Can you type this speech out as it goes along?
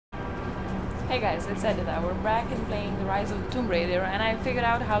Hey guys, it's Edita. We're back and playing The Rise of the Tomb Raider, and I figured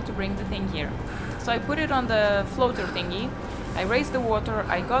out how to bring the thing here. So I put it on the floater thingy, I raised the water,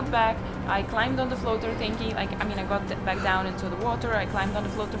 I got back, I climbed on the floater thingy, I got back down into the water, I climbed on the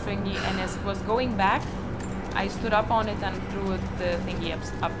floater thingy, and as it was going back, I stood up on it and threw the thingy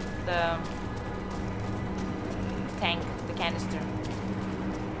up the tank, the canister.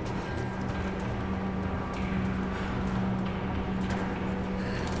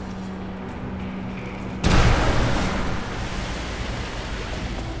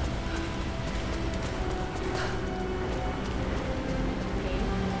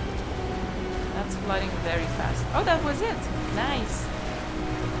 Flooding very fast. Oh, that was it. Nice.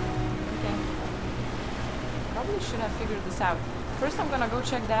 Okay. Probably should have figured this out. First, I'm gonna go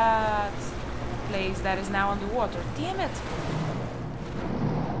check that place that is now underwater. Damn it!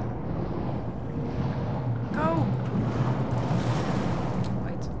 Go!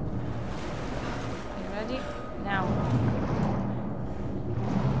 Wait. Are you ready? Now.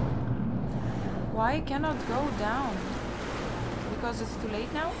 Why cannot go down? Because it's too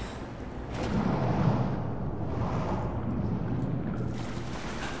late now?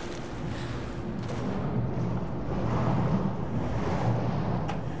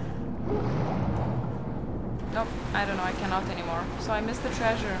 Nope, I don't know, I cannot anymore. So I missed the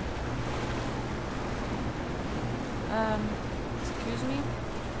treasure. Excuse me?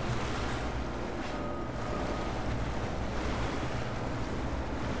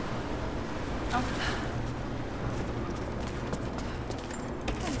 Oh.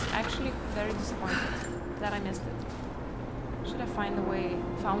 I'm actually very disappointed that I missed it. Should have found a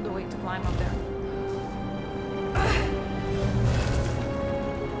way to climb up there.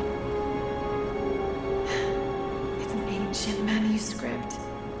 Ancient manuscript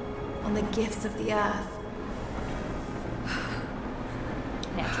on the gifts of the earth.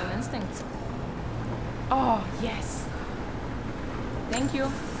 Natural instincts. Oh, yes. Thank you.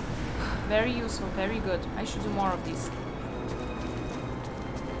 Very useful, very good. I should do more of these.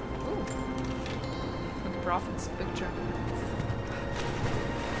 Ooh. With the prophet's picture.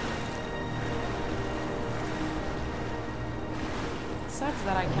 It sucks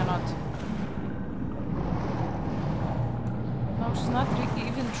that I cannot. She's not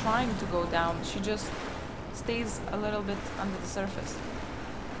even trying to go down. She just stays a little bit under the surface.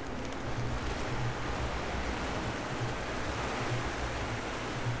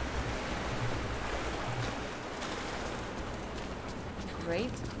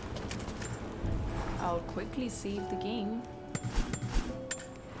 Great. I'll quickly save the game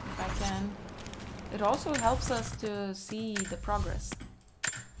if I can. It also helps us to see the progress.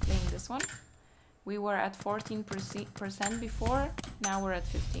 Playing this one. We were at 14% before, now we're at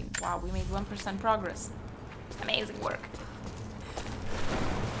 15. Wow, we made 1% progress. Amazing work.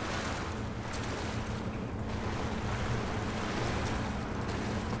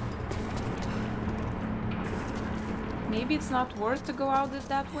 Maybe it's not worth to go out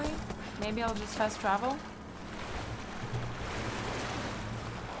that way. Maybe I'll just fast travel.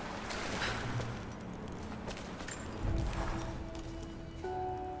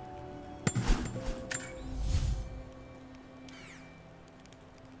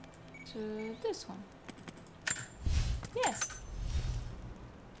 To this one. Yes.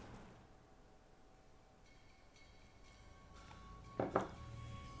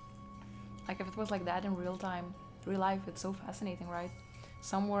 Like if it was like that in real life, it's so fascinating, right?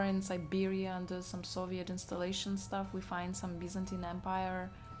 Somewhere in Siberia under some Soviet installation stuff, we find some Byzantine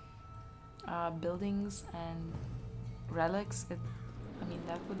Empire buildings and relics. I mean,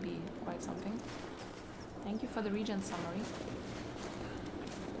 that would be quite something. Thank you for the region summary.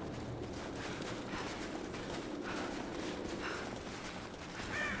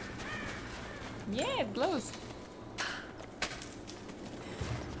 Yeah, it glows.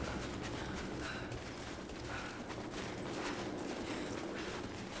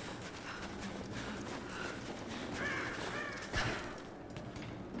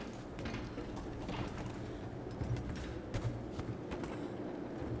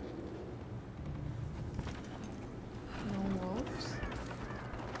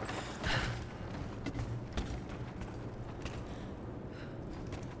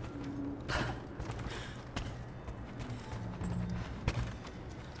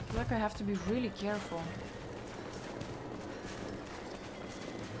 I have to be really careful.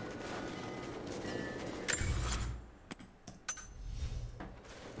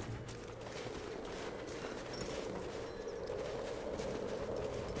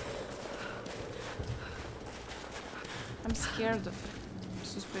 I'm scared of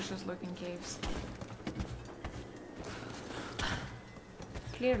suspicious looking caves.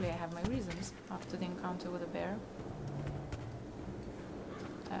 Clearly I have my reasons after the encounter with a bear.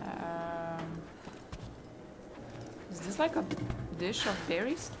 Is this like a dish of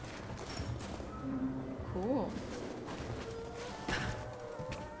berries? Cool.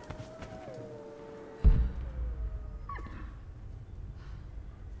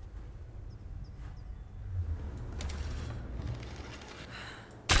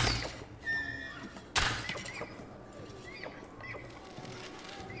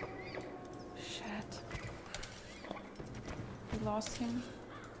 Shit. We lost him?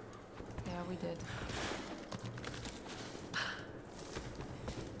 Yeah, we did.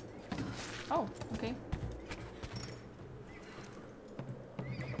 Oh, okay.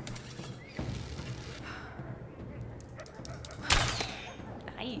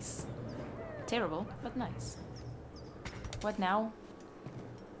 Nice. Terrible, but nice. What now?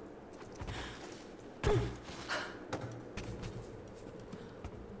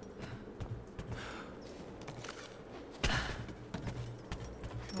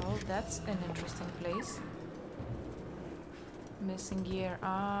 Well, that's an interesting place. Missing gear.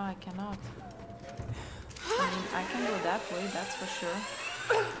 Ah, I cannot. I mean, I can go that way, that's for sure.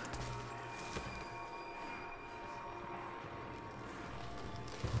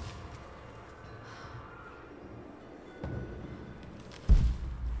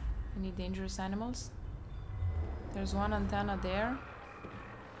 Any dangerous animals? There's one antenna there.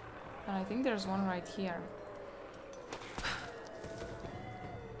 And I think there's one right here.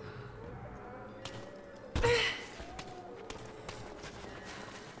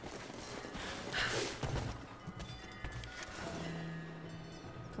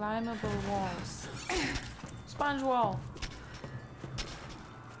 Climbable walls. Sponge wall.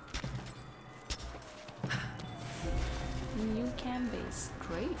 New cam base.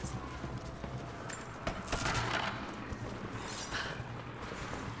 Great.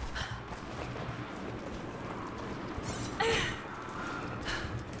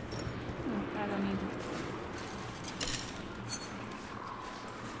 I don't need it.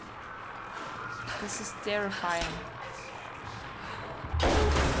 This is terrifying.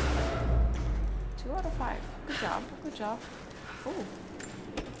 2 out of 5. Good job. Good job. Oh.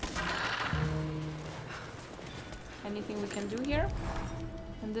 Anything we can do here?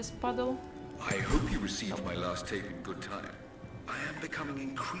 In this puddle? I hope you received my last tape in good time. I am becoming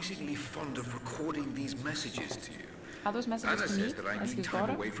increasingly fond of recording these messages to you. Are those messages Anna to me says that I as need his time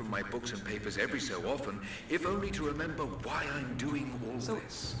daughter? away from my books and papers every so often, if only to remember why I'm doing all So,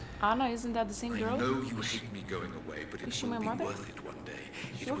 this. Anna, isn't that the same girl? I know you hate me going away, but Is it she will my be mother? worth it one day.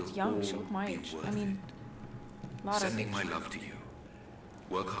 She It looked will young, all she looked my be age. worth I mean, it. lot Sending of my age. love to you.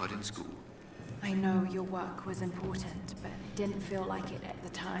 Work hard in school. I know your work was important, but it didn't feel like it at the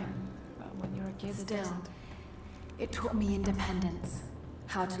time. Well, when you're a kid, it Still, doesn't. it taught me independence,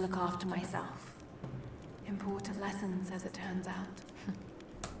 how to look after myself. Important lessons, as it turns out.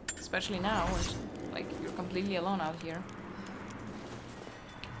 Especially now, when, like, you're completely alone out here.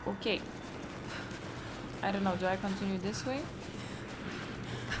 Okay. I don't know, do I continue this way?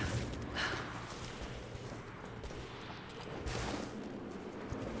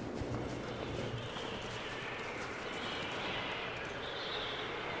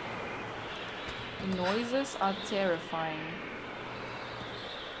 The noises are terrifying.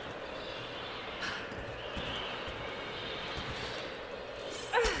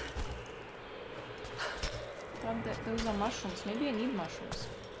 Those are mushrooms. Maybe I need mushrooms.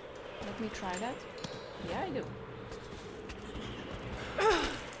 Let me try that. Yeah, I do.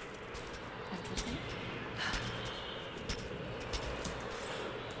 Interesting.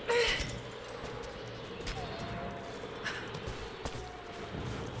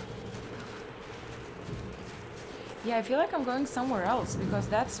 Yeah, I feel like I'm going somewhere else because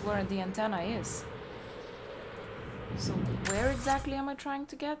that's where the antenna is. So where exactly am I trying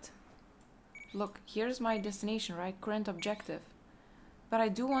to get? Look, here's my destination, right? Current objective. But I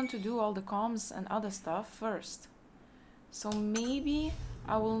do want to do all the comms and other stuff first. So maybe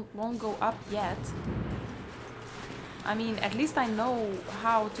I won't go up yet. I mean, at least I know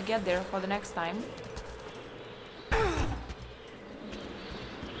how to get there for the next time.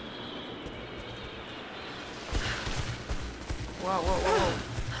 Whoa, whoa, whoa,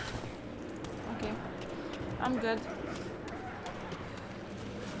 whoa. Okay. I'm good.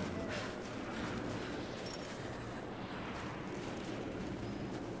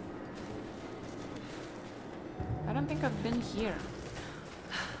 I don't think I've been here.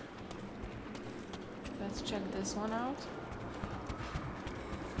 Let's check this one out.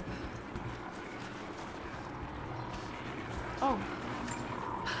 Oh.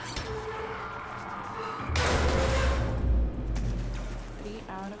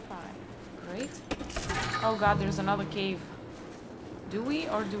 5. Great. Oh god, there's another cave. Do we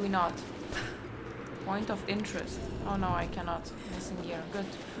or do we not? Point of interest. Oh no, I cannot. Missing gear. Good.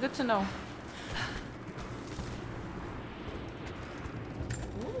 Good to know.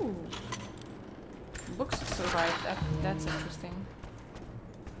 Ooh. Books to survive. That's interesting.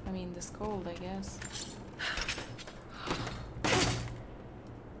 I mean, this cold, I guess.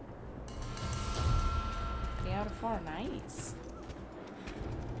 3 out of 4. Nice.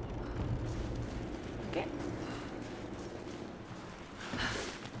 Okay.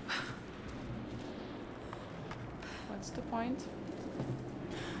 What's the point?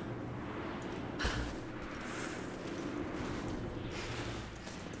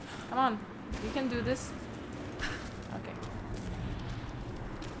 Come on, you can do this. Okay.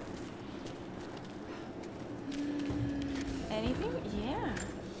 Anything? Yeah.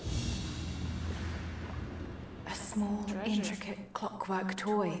 A small, Treasure. intricate clockwork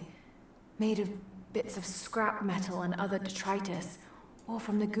toy, made of bits of scrap metal and other detritus, all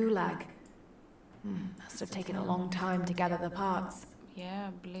from the gulag. Must have taken a long time to gather the parts. Yeah,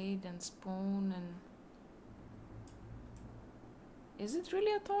 blade and spoon and... Is it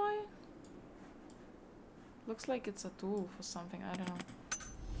really a toy? Looks like it's a tool for something, I don't know.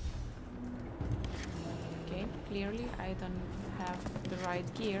 Okay, clearly I don't have the right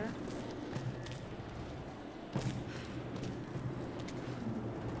gear.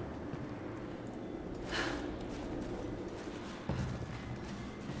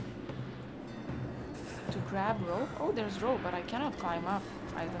 To grab rope? Oh, there's rope, but I cannot climb up.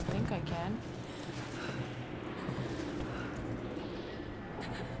 I don't think I can.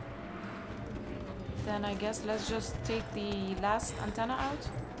 Then I guess let's just take the last antenna out.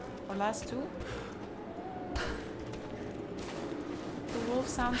 Or last two. The wolf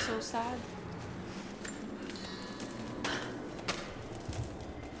sounds so sad.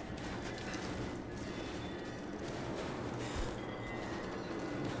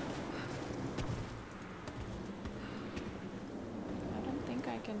 I don't think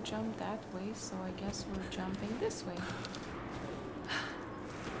I can jump that way, so I guess we're jumping this way.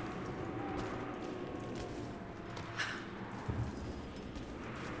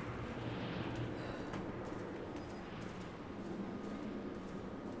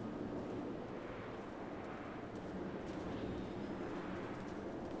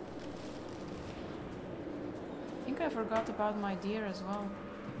 I forgot about my deer as well.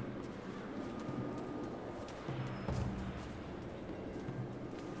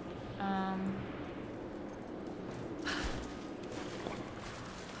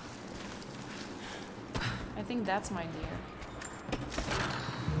 I think that's my deer.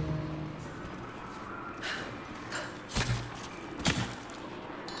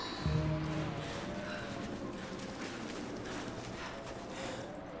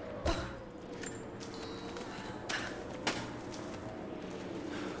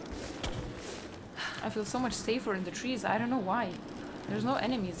 I feel so much safer in the trees. I don't know why. There's no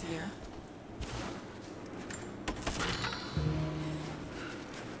enemies here.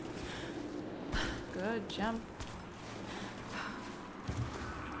 Good jump.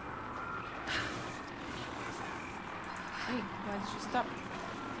 Hey, why did you stop?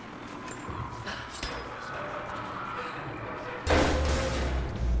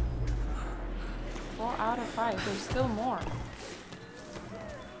 Four out of 5. There's still more.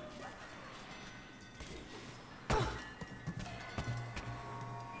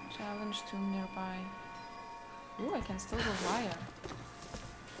 Tomb nearby. Ooh, I can still go higher.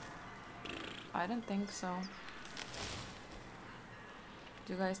 I don't think so.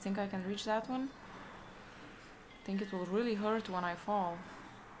 Do you guys think I can reach that one? I think it will really hurt when I fall.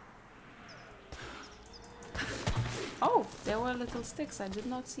 Oh, there were little sticks. I did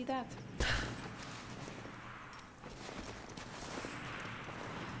not see that.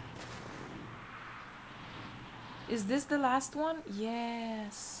 Is this the last one?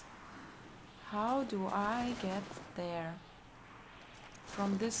 Yes. How do I get there?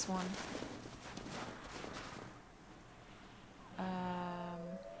 From this one.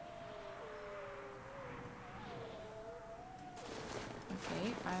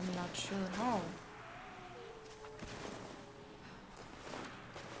 Okay, I'm not sure how.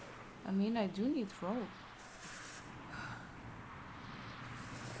 I mean, I do need rope.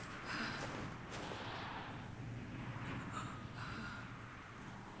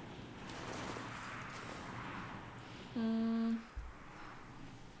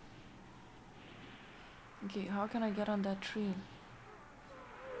 Okay, how can I get on that tree?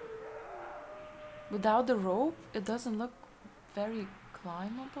 Without the rope, it doesn't look very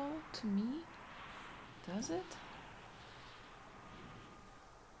climbable to me, does it?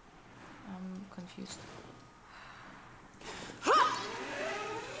 confused.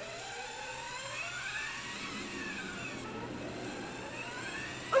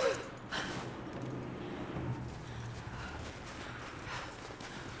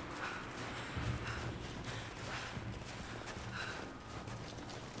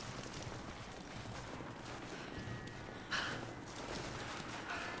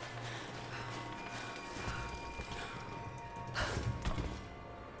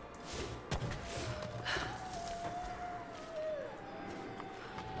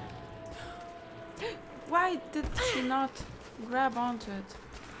 Why did she not grab onto it?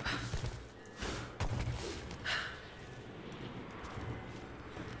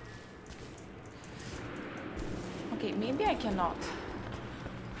 Okay, maybe I cannot.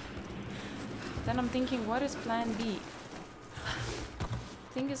 Then I'm thinking, what is plan B?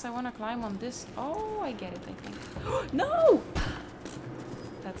 Thing is, I want to climb on this. Oh, I get it, I think. No!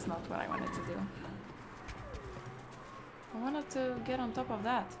 That's not what I wanted to do. I wanted to get on top of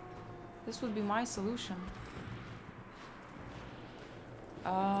that. This would be my solution.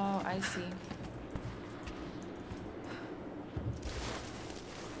 Oh, I see.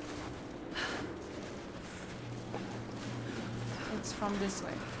 It's from this way.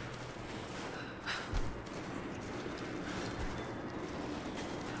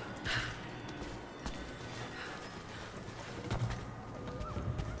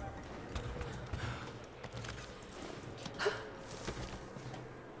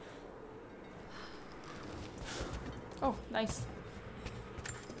 Oh, nice.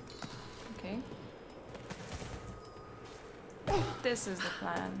 Okay. This is the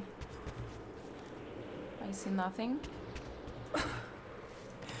plan. I see nothing.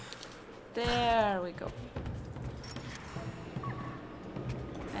 There we go.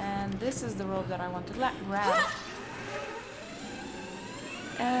 And this is the rope that I want to grab.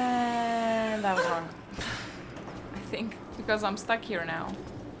 And I was wrong. I think, because I'm stuck here now.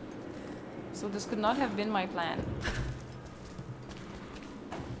 So this could not have been my plan.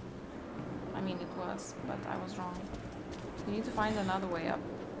 I mean, it was, but I was wrong. We need to find another way up.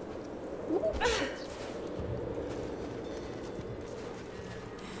 Ooh, shit.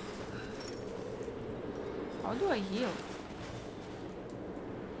 How do I heal?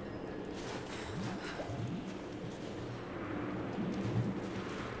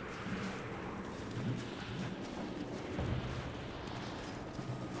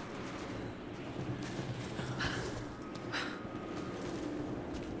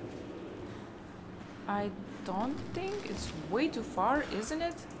 I don't think it's way too far, isn't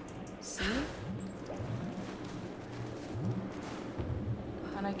it? See?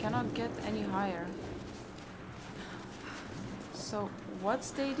 And I cannot get any higher. So,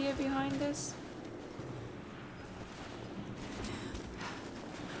 what's the idea behind this?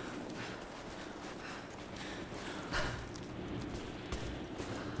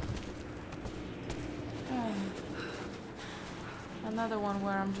 Another one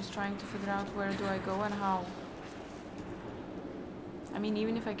where I'm just trying to figure out where do I go and how. I mean,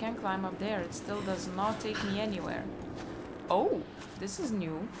 even if I can climb up there, it still does not take me anywhere. Oh, this is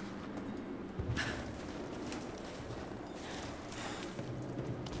new.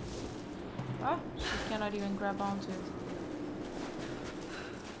 Ah, she cannot even grab onto it.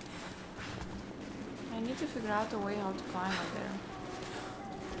 I need to figure out a way how to climb up there.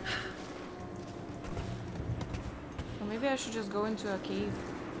 Or maybe I should just go into a cave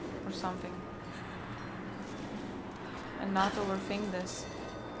or something. And not overthink this.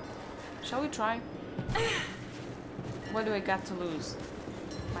 Shall we try? What do I got to lose?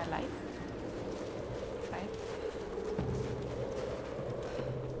 My life? Right?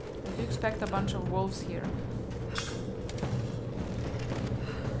 I do expect a bunch of wolves here.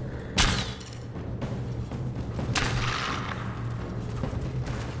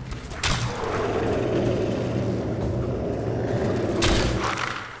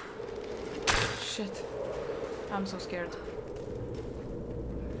 Shit. I'm so scared.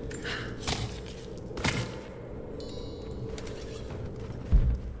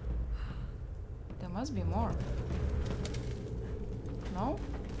 There must be more. No?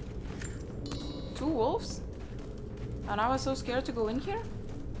 2 wolves? And I was so scared to go in here?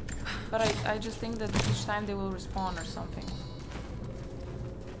 But I just think that each time they will respawn or something.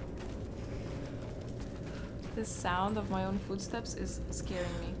 The sound of my own footsteps is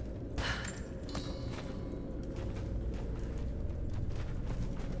scaring me.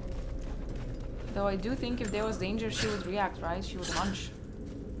 Though I do think if there was danger, she would react, right? She would lunge.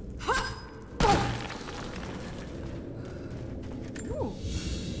 Ooh.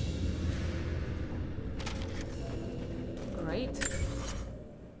 Great.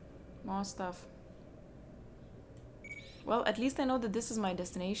 More stuff. Well, at least I know that this is my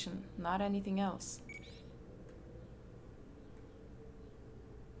destination, not anything else.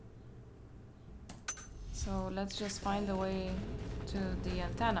 So let's just find a way to the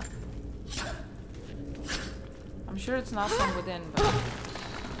antenna. I'm sure it's not from within, but...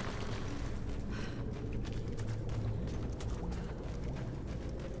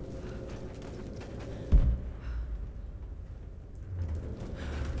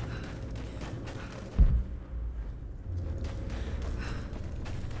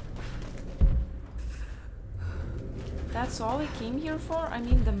 That's all I came here for? I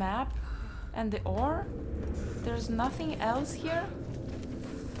mean, the map and the ore? There's nothing else here?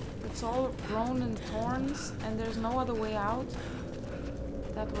 It's all grown in thorns and there's no other way out?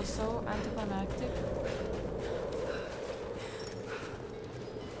 That was so anticlimactic.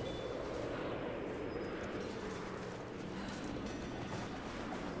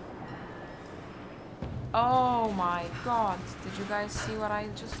 Oh my god. Did you guys see what I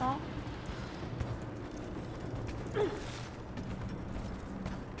just saw?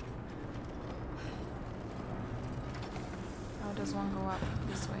 How does one go up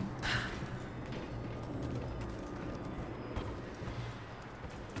this way?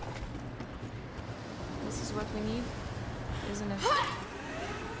 This is what we need, isn't it?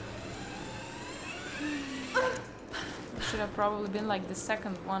 It should have probably been like the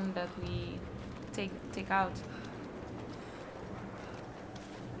second one that we take out.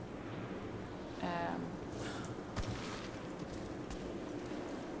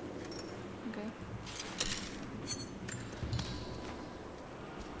 Okay.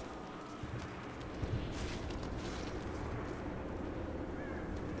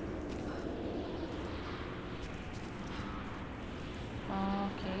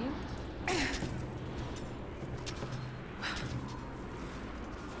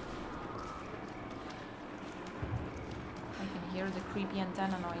 The creepy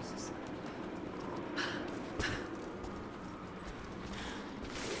antenna noises.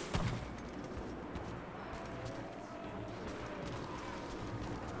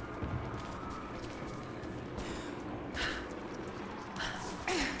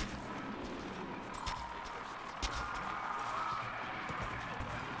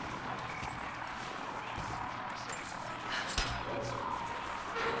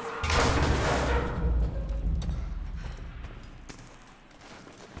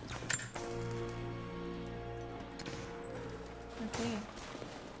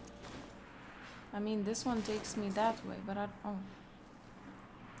 I mean, this one takes me that way, but I... oh.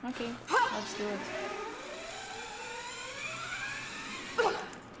 Okay, let's do it.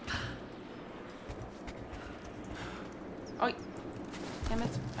 Oh, damn it.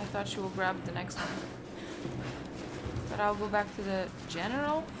 I thought she will grab the next one. But I'll go back to the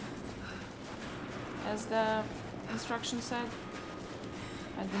general, as the instruction said.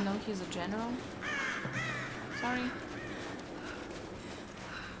 I didn't know he's a general. Sorry.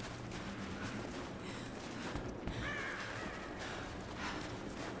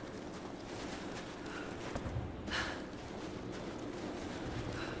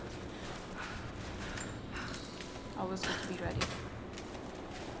 Always good to be ready.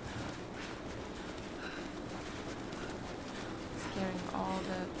 Scaring all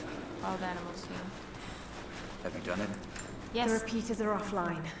the animals here. Have you done it? Yes. The repeaters are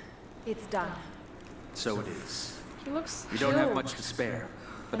offline. It's done. So it is. He looks We don't have chilled. much to spare,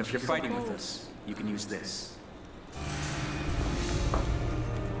 but And if you're she's so fighting with cold. us, you can use this.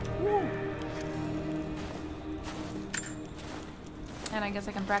 Woo. And I guess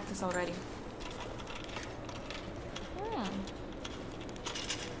I can practice already.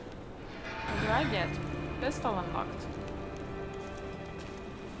 What do I get? Pistol unlocked.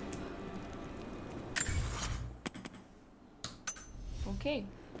 Okay.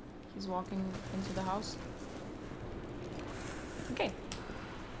 He's walking into the house. Okay.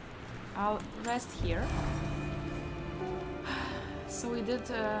 I'll rest here. So we did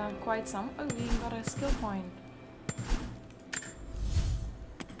quite some. Oh, we got a skill point.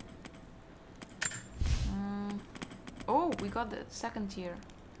 Oh, we got the second tier.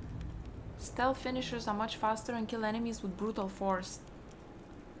 Stealth finishers are much faster and kill enemies with brutal force.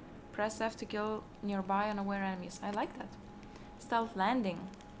 Press F to kill nearby unaware enemies. I like that. Stealth landing.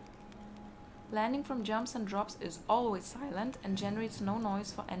 Landing from jumps and drops is always silent and generates no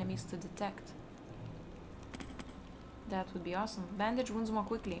noise for enemies to detect. That would be awesome. Bandage wounds more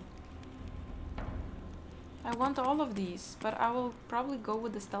quickly. I want all of these, but I will probably go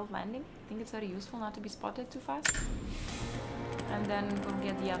with the stealth landing. I think it's very useful not to be spotted too fast. And then we'll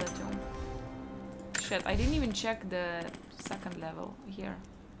get the other two. Shit, I didn't even check the second level here.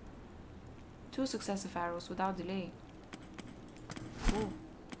 2 successive arrows without delay. Ooh.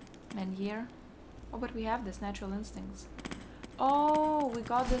 And here? Oh, but we have this natural instincts. Oh, we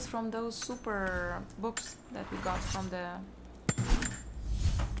got this from those super books that we got from the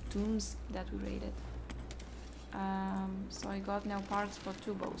tombs that we raided. So I got now parts for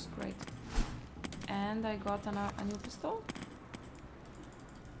 2 bows, great. And I got a new pistol.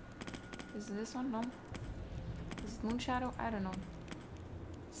 Is it this one? No. Is it Moonshadow? I don't know.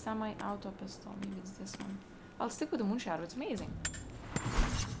 Semi-auto pistol, maybe it's this one. I'll stick with the Moonshadow, it's amazing.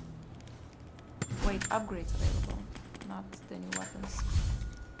 Wait, upgrades available, not the new weapons.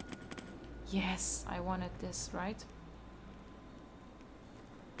 Yes, I wanted this, right?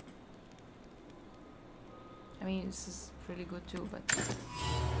 I mean, this is really good too, but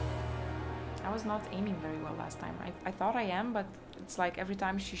I was not aiming very well last time. I thought I am, but it's like every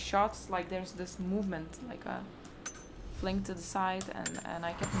time she shots, like there's this movement, like a fling to the side, and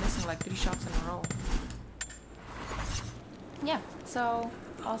I kept missing like 3 shots in a row. Yeah, so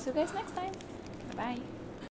I'll see you guys next time. Bye-bye.